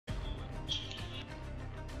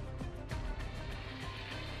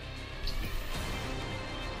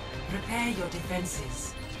Prepare your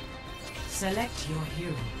defenses. Select your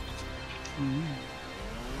hero.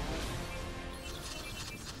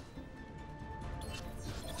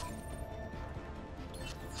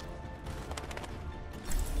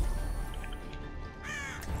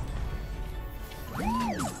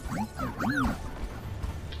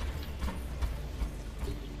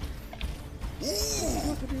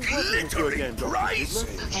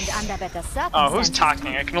 Oh, who's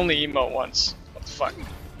talking? I can only emote once. What the fuck?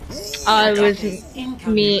 It was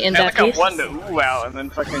me and I like Baptiste. a one to ooh out, and then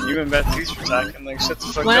fucking you and Baptiste were talking. Like, shut the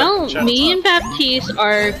fuck Well, up. me and Baptiste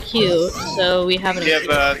are cute, so we have an You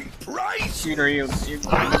have cute or you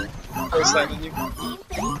co-signing you.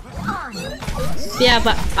 Yeah,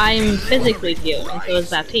 but I'm physically cute, and so is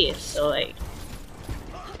Baptiste, so like...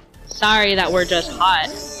 Sorry that we're just hot.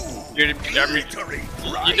 You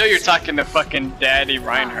know you're talking to fucking Daddy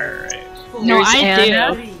Reinhardt, right? No, There's I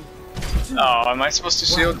Anna. do. Oh, am I supposed to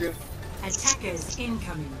shield you? Attackers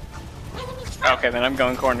incoming. Okay, then I'm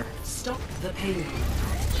going corner. Stop the payload.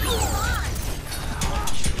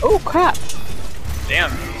 Oh crap!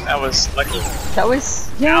 Damn, that was lucky. That was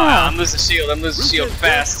Ow, yeah. I'm losing shield. I'm losing shield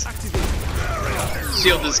fast.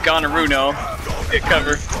 Shield is gone to Runo. Get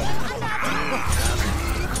cover.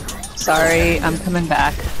 Sorry, I'm coming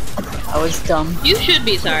back. I was dumb. You should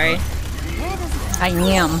be sorry. I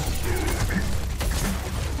am.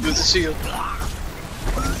 Lose the shield.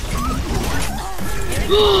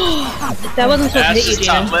 That wasn't supposed to Ash hit you, is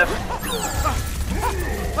top Gina. left.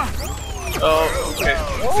 Oh, okay.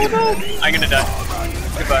 Oh no! I'm gonna die.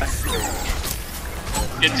 Goodbye.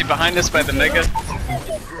 Genji behind us by the mega.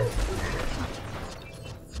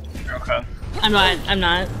 Okay. I'm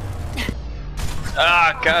not.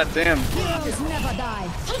 Ah, god damn.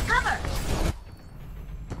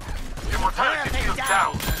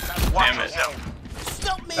 Damn it.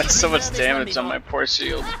 That's so much damage on my poor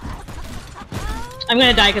shield. I'm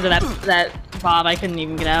gonna die because of that Bob. I couldn't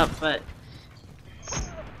even get out, but...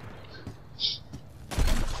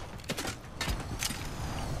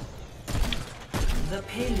 The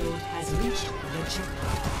payload has reached the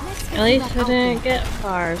checkpoint. At least I didn't get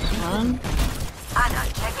far, son. Anna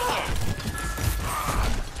checking in.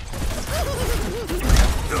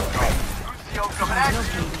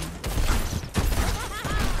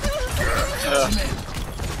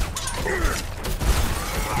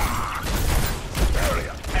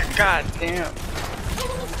 God damn.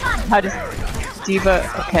 How does Diva?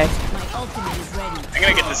 Okay. I'm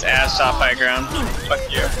gonna get this ass off high ground. Fuck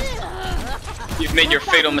you. You've made your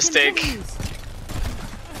fatal mistake.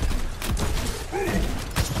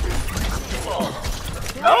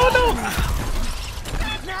 Oh no!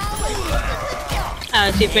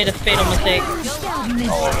 So you've made a fatal mistake.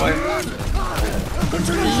 Oh my.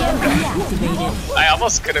 I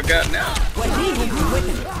almost could have gotten out.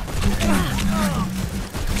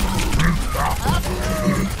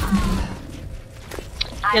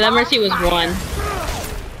 Yeah, that Mercy was one.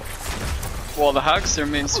 Well, the hugs, their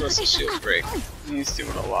main source of shield break. He's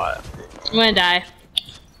doing a lot. I'm gonna die.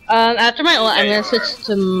 After my ult, I'm gonna switch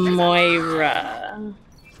to Moira.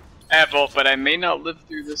 I have ult, but I may not live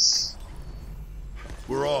through this.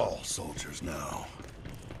 We're all soldiers now.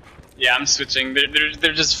 Yeah, I'm switching.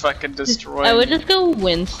 They're just fucking destroying. I would just go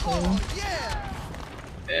Winston.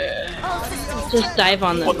 Just dive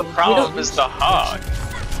on them. Well, the problem is the hog.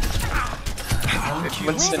 If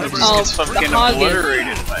Winston just gets fucking the hog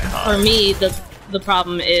obliterated by hog. For me, the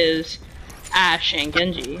problem is Ashe and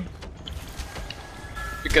Genji.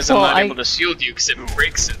 Because I'm not able to shield you because it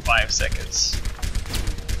breaks in 5 seconds.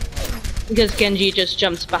 Because Genji just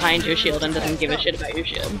jumps behind your shield and doesn't give a shit about your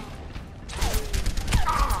shield.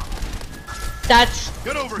 That's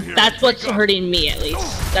what's hurting me, at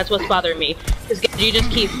least. That's what's bothering me. Because Genji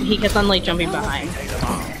just keeps on like jumping behind.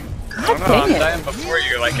 I don't know, I'm dying before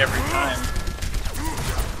you like every time.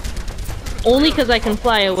 Only because I can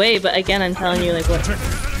fly away, but again, I'm telling you, like, what?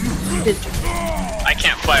 I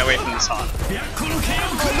can't fly away from this hog.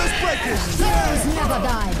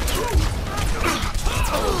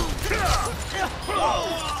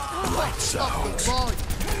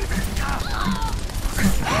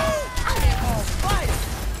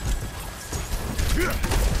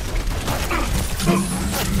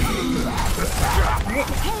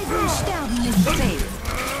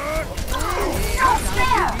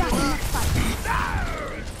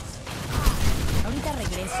 Ahorita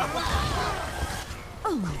regreso.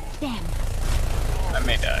 Oh, damn. I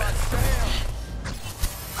may die.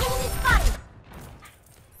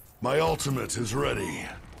 My ultimate is ready.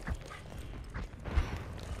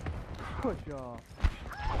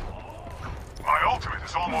 My ultimate is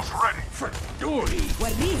ultimate's almost ready. For duty.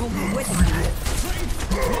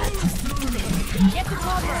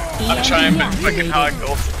 I'm trying to fucking hog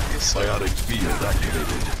ult. Biotic field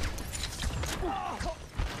activated.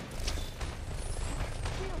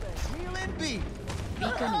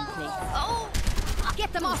 Beacon in place. Oh!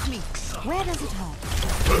 Get them off me! Where does it hurt?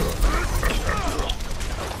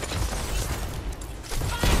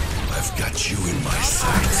 I've got you in my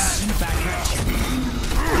sights.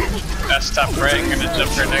 Gotta stop praying, I'm gonna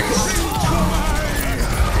jump her next.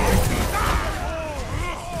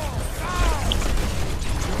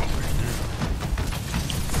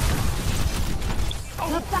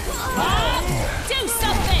 Do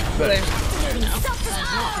something!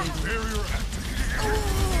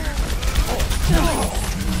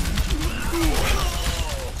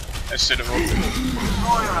 I should have ulted.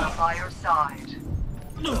 Moira by your side.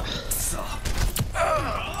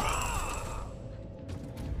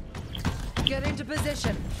 Get into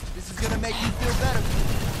position. This is gonna make you feel better.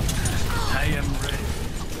 I am ready.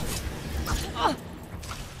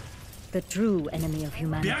 The true enemy of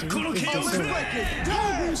humanity is the soul.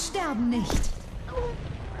 Helden sterben nicht.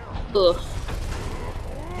 Ugh.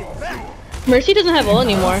 Mercy doesn't have ult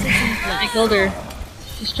anymore. I killed her.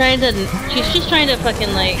 She's just trying to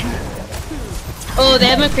fucking like. Oh, they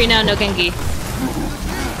have McCree now, no Genki.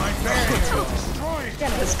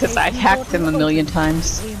 It's because I hacked him a million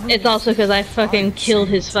times. It's also because I fucking killed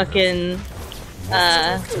his fucking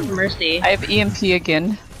Mercy. I have EMP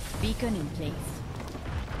again. Beacon in place.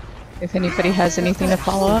 If anybody has anything to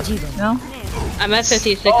follow up. No? I'm at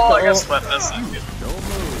 56. Oh, I so got swept. That's not good.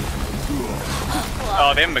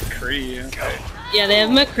 Oh, they have McCree. Okay. yeah, they have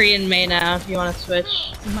McCree in May now. If you want to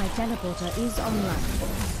switch. My teleporter is online.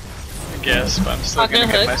 I guess, but I'm still gonna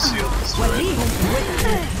get my shield destroyed.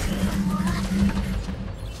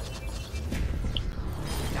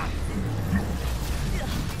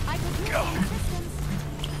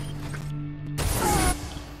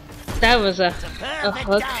 That was a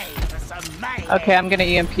hook. Okay, I'm gonna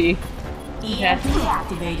EMP. Okay.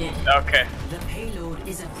 Activated. Okay. The payload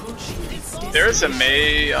is approaching its destination. There is a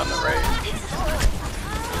May on the right.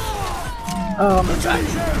 Oh my god.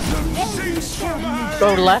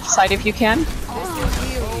 Go left side if you can.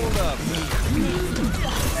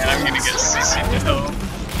 And I'm gonna get CC to hell.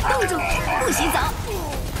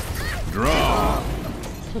 Draw.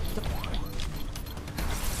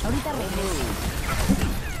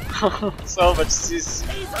 So much CC.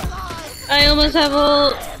 I almost have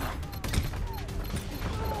ult.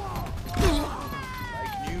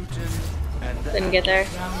 Didn't get there.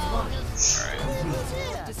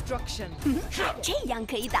 Destruction. 这样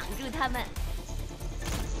可以挡住他们。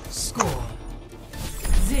 Score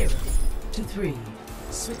 0-3.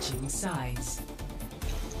 Switching sides.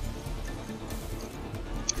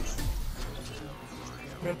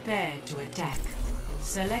 Prepare to attack.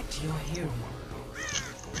 Select your hero.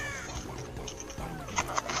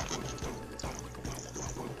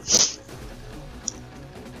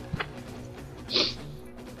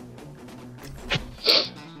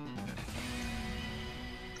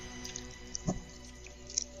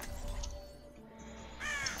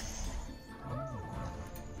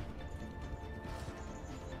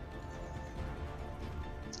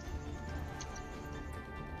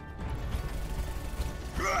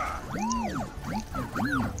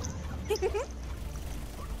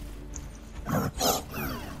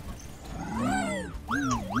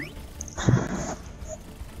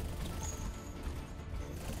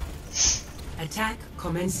 Attack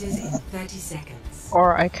commences in 30 seconds.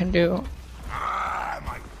 Or I can do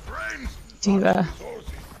My friends. Diva.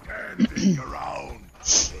 Standing around.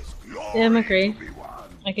 Yeah, McCree.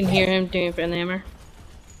 I can hear him doing friendly hammer.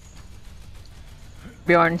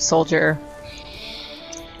 Bjorn, Soldier,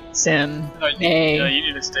 Sim, No, May. you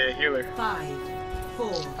need to stay a healer. 5,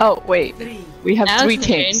 4, Oh wait, 3, we have That 3 was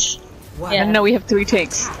tanks. 1. Yeah. No, we have 3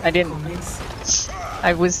 tanks. I didn't. Commence.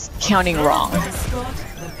 I was counting wrong. Escort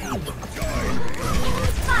the payload.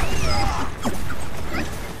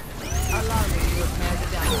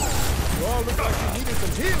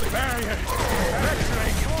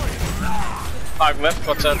 Hog left,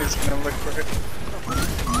 watch out, he's gonna look for it.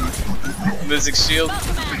 Losing shield.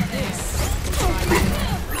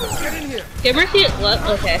 Okay, Mercy left.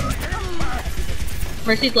 Okay.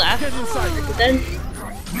 Mercy's left. Then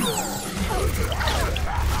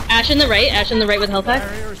Ash in the right. Ash in the right with health pack.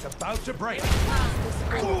 Barrier is about to break.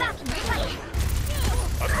 Observe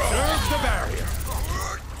the barrier.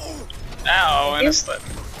 Ow, and a slip.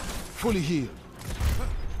 Fully healed.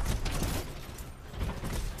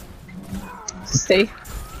 Stay.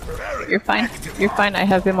 You're fine. You're fine. I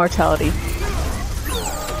have immortality.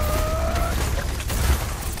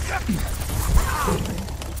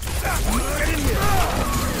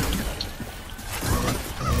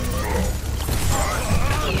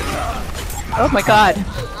 Oh my god.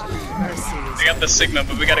 I got the Sigma,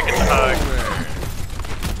 but we gotta get the hug.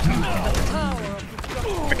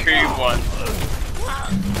 McCree won.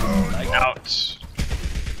 Ouch.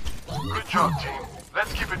 Good job, team.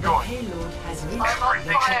 Let's keep it going. Payload has reached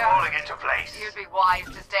Everything's falling into place. You'd be wise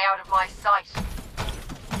to stay out of my sight.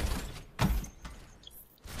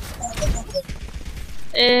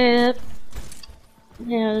 Yeah,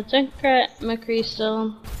 the Junkrat McCree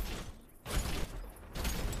still.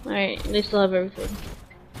 Alright, they still have everything.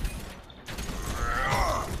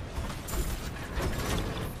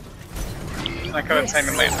 Like how it's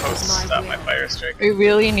timing late post to stop my fire strike. We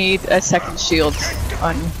really need a second shield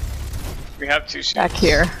on We have 2 shields. back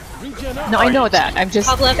here. No, I know that. I'm just.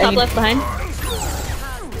 Top left, I top mean- left, behind.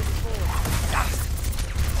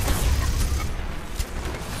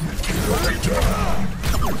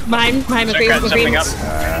 Behind McCree, Junkrat jumping up.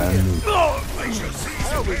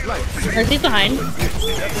 Mercy's behind.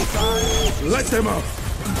 Let them up.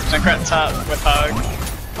 Junkrat top with hug.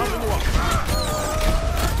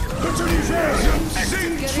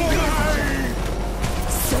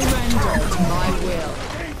 Surrender to my will.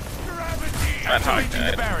 That hog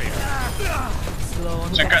died.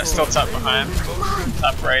 Junkrat's still top behind.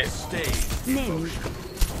 Top right.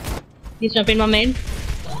 He's jumping my main.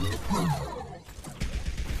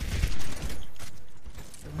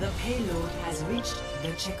 the payload has reached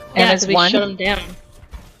the checkpoint. Yeah, it's because we one. shut him down.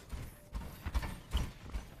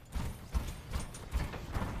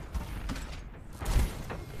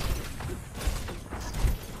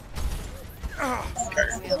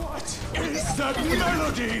 It's that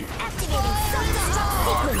melody.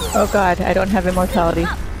 Oh god, I don't have immortality.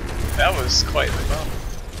 That was quite the bump.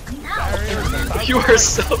 You are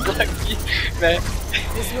so lucky, man.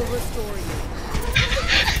 This will restore you.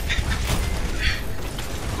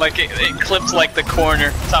 Like it clipped like the corner,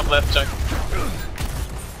 top left, Chuck.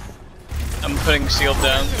 I'm putting shield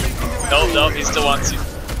down. Nope, he still wants you.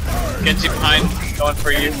 Genji behind, going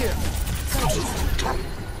for you.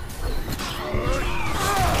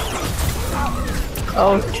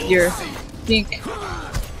 Oh, you're pink.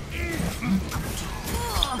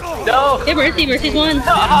 No! Hey, Mercy's one. The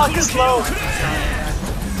hog is low!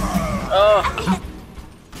 Oh.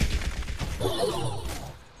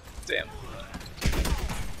 Damn.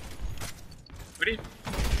 What do you...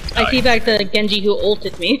 I teabagged the Genji who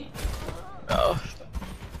ulted me. Oh.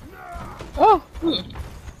 Oh,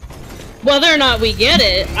 Whether or not we get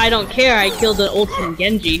it, I don't care. I killed an ulting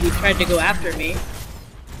Genji who tried to go after me.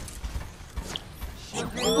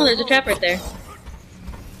 Oh, there's a trap right there.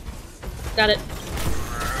 Got it.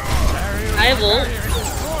 I have ult.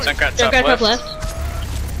 Junkrat Junkrat top top left. left.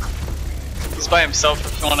 He's by himself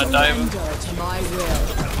if you wanna dive him. Surrender to my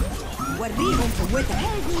will.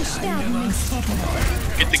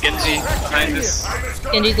 Get the Genji behind us.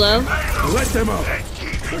 Genji's low. Let them up. Sing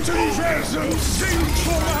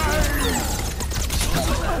for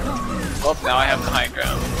Well, now I have the high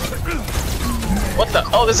ground. What the?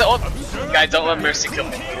 Oh, there's an ult! Guy, don't let Mercy kill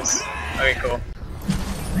me, please. Okay, cool.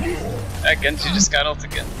 That Genji just got ult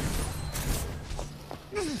again.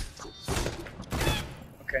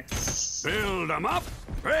 Okay. Build them up,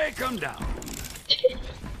 break them down.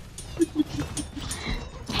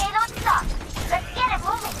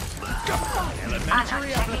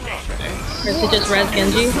 Mercy just res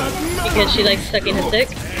Genji because she likes sucking his dick.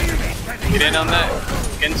 Get in on that.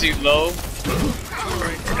 Genji low.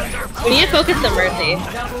 We need to focus on Mercy.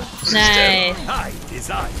 Nice. High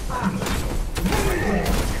design.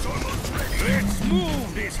 Let's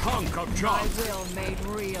move this hunk of My chalk. will made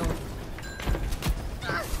real.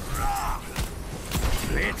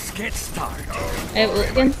 Let's get started. I have ult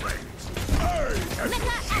again.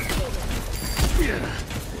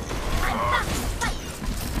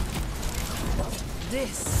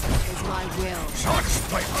 This is my will.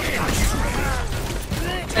 Shots by ten. I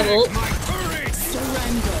have ult.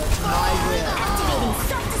 Surrender to my will.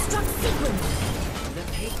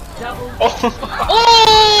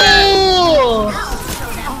 Oh!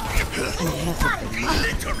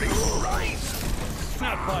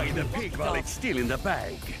 Not buy the pig while it's still in the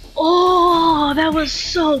bag. Oh, that was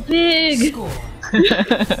so big!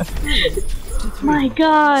 My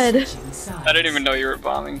god. I didn't even know you were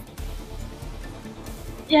bombing.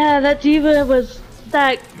 Yeah, that diva was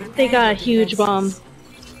that. They got a huge bomb.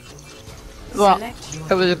 well,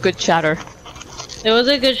 it was a good shatter. It was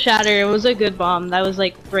a good shatter. It was a good bomb. That was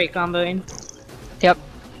like great comboing. Yep.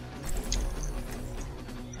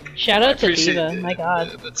 Shout out to Appreciate Diva. My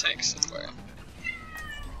god. The tank support.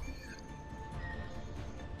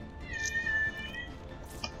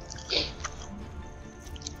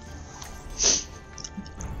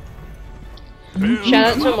 Shout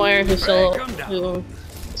out to Moira who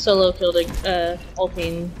solo killed a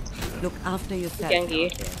ulting Look after yourself.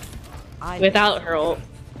 Genji I without her ult.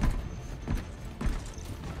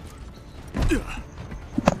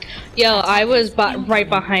 Yo, I was right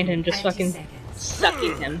behind him, just fucking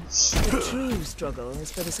sucking him. The true struggle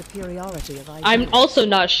is for the superiority of ideas. I'm also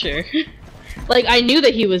not sure. Like, I knew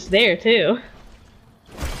that he was there too.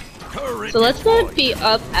 So let's not be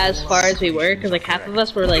up as far as we were, because like half of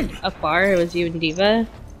us were like afar, it was you and Diva,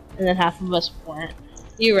 and then half of us weren't.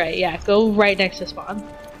 You're right, yeah, go right next to spawn.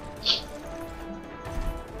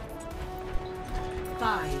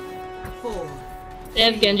 5, 4, They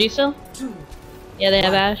have Genji still? 2. Yeah, they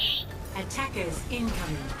have Ashe. Attackers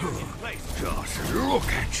incoming. Just look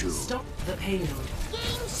at you. Stop the payload.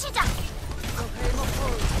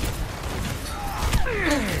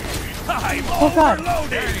 I'm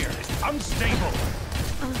overloaded. Unstable.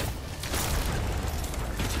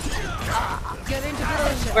 Get into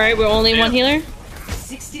position. Alright, we're only one healer?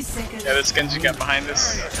 60 seconds. Yeah, this Genji got behind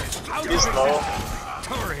us. He's low.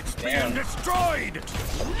 Turrets Damn. being destroyed.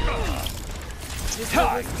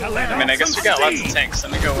 I mean, I guess we got lots of tanks.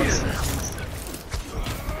 Let me go with.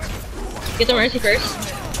 Get the Mercy first.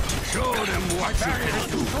 Show them what you can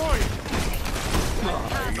do.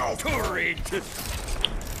 Turret.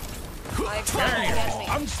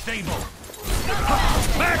 Unstable.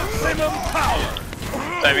 Maximum power.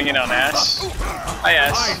 Diving in on Ashe. Hi,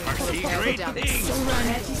 Ashe. See great things.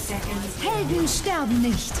 30 seconds. Helden sterben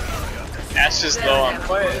nicht. Ashe is low on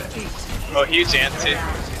play. Oh, huge anti.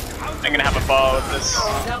 I'm gonna have a ball with this.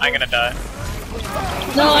 I'm gonna die.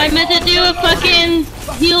 No, I meant to do a fucking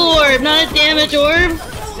heal orb, not a damage orb.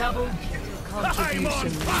 I'm on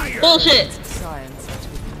fire. Bullshit. Science at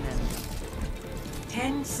we commend.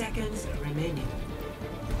 10 seconds remaining.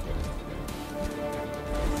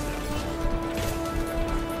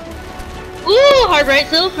 Ooh, hard right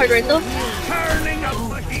still, hard right still. Turning up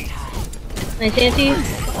the heat. Nice anti.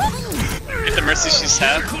 Get the Mercy she's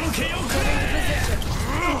had.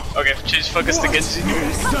 Okay, change focus to Genji.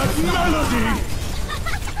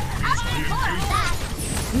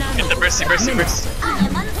 Get the Mercy. Mercy.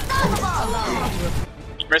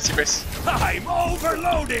 I'm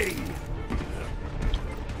overloading.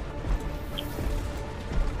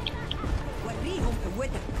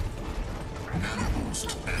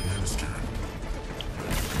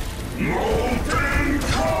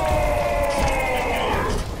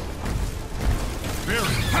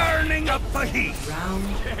 Turning up the heat.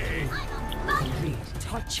 Round complete.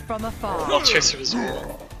 Touch from afar. Well, Tracer was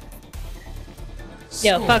wrong.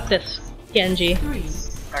 Yo, fuck this Genji. 3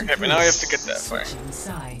 Okay, but now we have to get that far. switching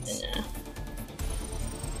sides.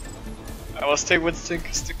 I will stay with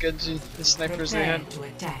Syncs to Genji. The snipers we Prepare had. to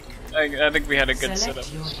attack. I think we had a good Select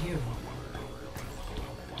setup. your hero.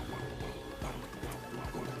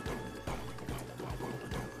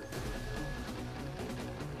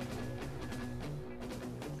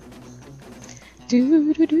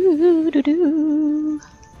 Do do do do do.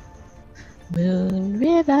 Moon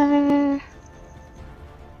River.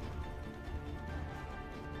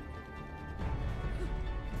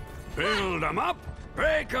 Build them up,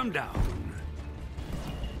 break them down.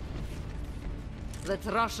 Let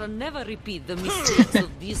Russia never repeat the mistakes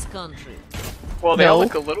of this country. Well, they all No.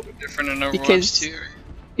 look a little bit different in Overwatch Because- too.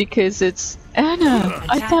 Because it's Anna.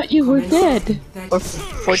 I thought you were dead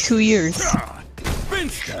for 2 years.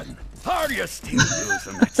 Winston, are you still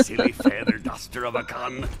using that silly feather duster of a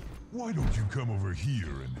gun? Why don't you come over here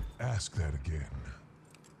and ask that again?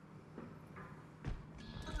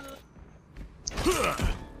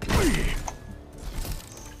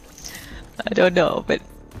 I don't know, but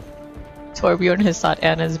Torbjorn has thought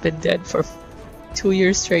Anna's been dead for 2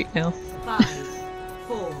 years straight now. 5,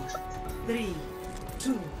 4, 3,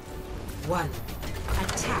 2, 1.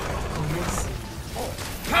 Attack commencing.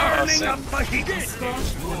 Turning up the heat.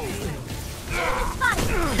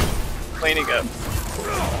 Cleaning up.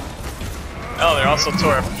 Oh, they're also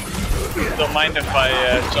Torp. Don't mind if I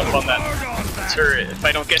jump on that turret if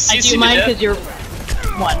I don't get CC I do to mind death. because you're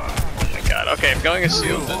one. Oh my god. Okay, I'm going a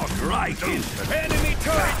shield then. Walk right in. Enemy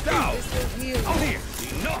turret down. Here,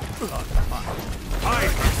 enough of fun. I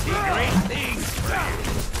see great things.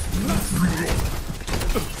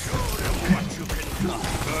 Show them what you can do.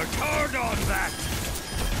 Work hard on that.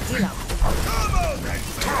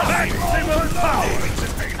 Maximum power.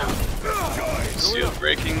 Shield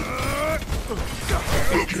breaking.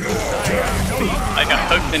 I got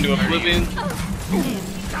hooked into oblivion.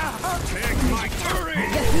 Take my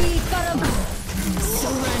turret.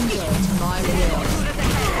 Surrender to my will.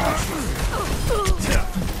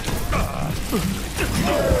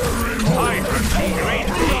 I see great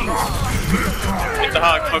things. Get the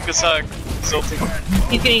hog, focus hog. Zulti.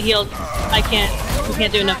 He's getting healed. I can't. We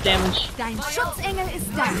can't do enough damage. Dein Schutzengel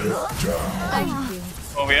ist da. Thank you.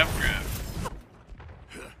 Well, we have grab.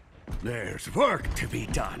 There's work to be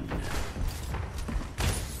done.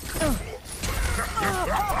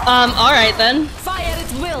 Alright then. Fire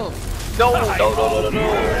at will. No. We're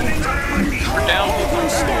down.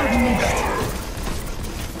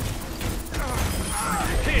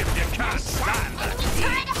 If you can't stand it,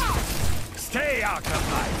 stay out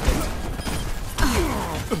of my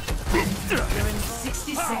You're in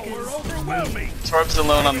 60 power seconds. overwhelming. Torb's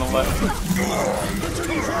alone on the left.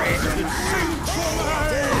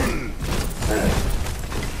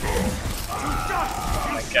 Oh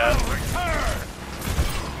my god.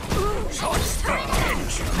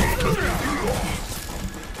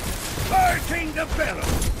 Fighting the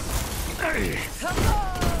battle.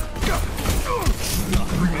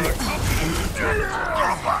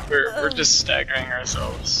 We're just staggering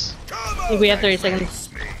ourselves. We have 30 seconds.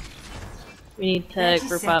 We need to 30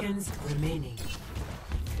 group up. seconds remaining.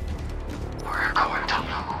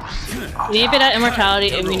 We need to bait out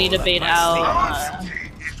immortality, and we need to bait out.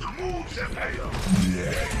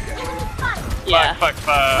 Yeah. Fuck.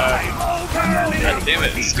 God damn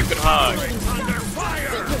it, stupid hog.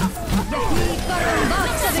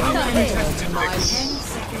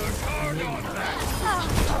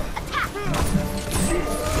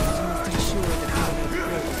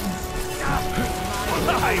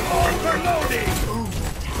 I'm overloading.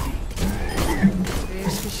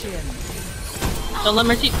 Don't let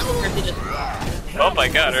Mercy just. Oh, I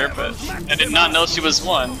got her, but I did not know she was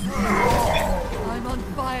one. I'm on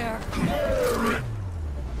fire.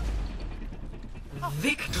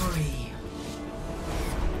 Victory.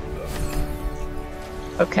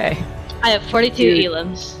 I Okay. have 42 Dude.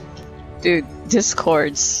 elims. Dude,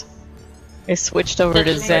 Discords. I switched over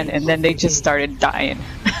to Zen and then they just started dying.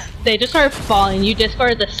 They just started falling. You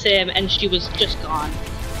discarded the sim, and she was just gone.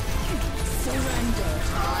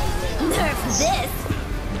 Nerf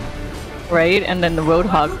this. Right? And then the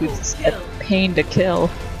Roadhog, who's a pain to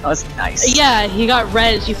kill. That was nice. Yeah, he got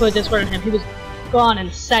res. You put Discord on him. He was gone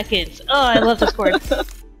in seconds. Oh, I love Discord.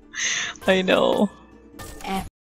 I know.